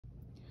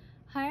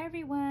Hi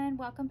everyone,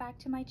 welcome back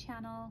to my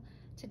channel.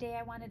 Today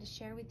I wanted to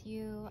share with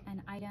you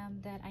an item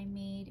that I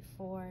made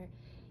for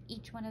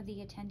each one of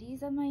the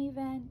attendees of my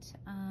event.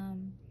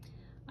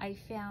 I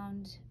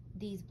found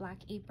these black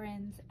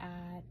aprons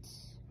at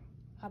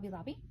Hobby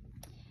Lobby.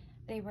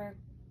 They were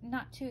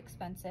not too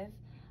expensive.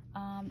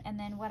 And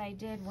then what I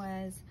did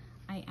was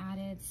I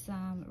added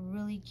some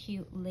really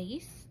cute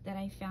lace that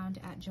I found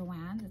at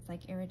Joann's. It's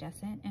like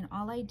iridescent, and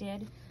all I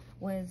did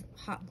was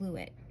hot glue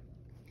it.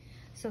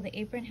 So the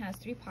apron has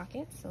 3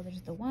 pockets. So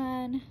there's the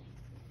 1,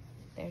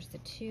 there's the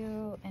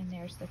 2, and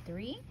there's the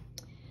 3.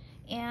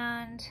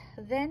 And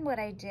then what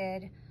I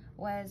did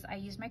was I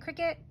used my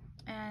Cricut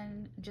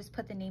and just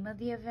put the name of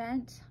the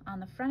event on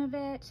the front of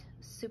it.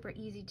 Super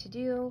easy to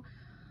do.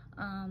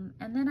 And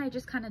then I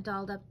just kind of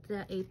dolled up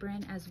the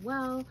apron as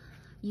well.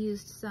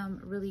 Used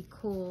some really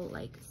cool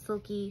like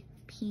silky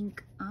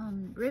pink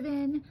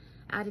ribbon,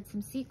 added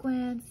some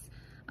sequins.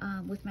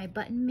 With my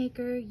button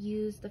maker,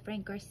 used the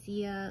Frank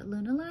Garcia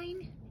Luna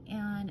line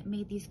and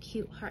made these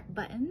cute heart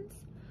buttons.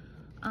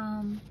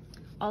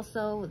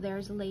 Also,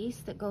 there's lace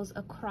that goes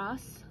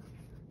across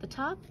the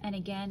top, and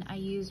again, I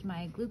used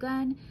my glue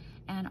gun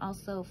and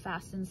also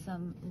fastened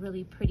some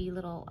really pretty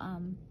little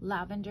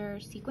lavender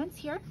sequins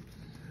here.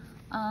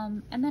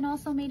 And then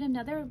also made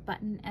another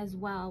button as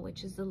well,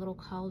 which is the little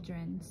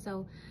cauldron.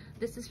 So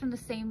this is from the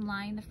same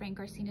line, the Frank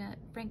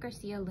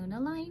Garcia Luna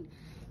line,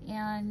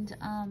 and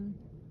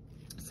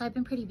so I've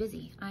been pretty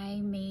busy. I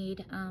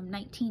made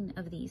 19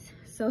 of these.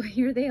 So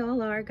here they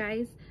all are,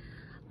 guys.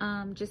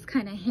 Just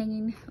kind of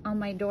hanging on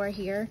my door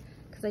here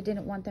because I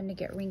didn't want them to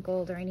get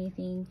wrinkled or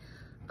anything.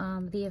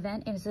 The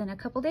event is in a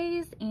couple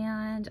days,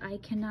 and I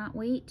cannot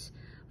wait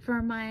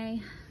for my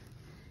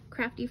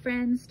crafty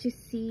friends to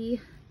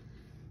see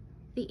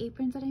the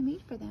aprons that I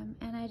made for them.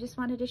 And I just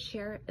wanted to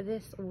share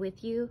this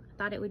with you.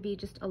 Thought it would be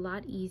just a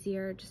lot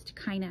easier just to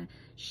kind of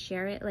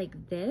share it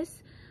like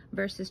this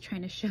versus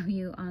trying to show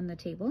you on the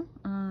table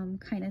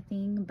kind of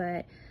thing.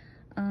 But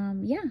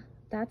yeah,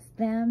 that's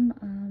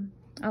them.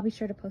 I'll be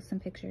sure to post some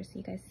pictures so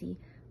you guys see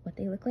what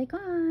they look like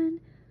on.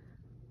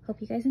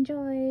 Hope you guys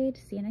enjoyed.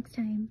 See you next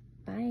time.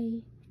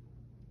 Bye.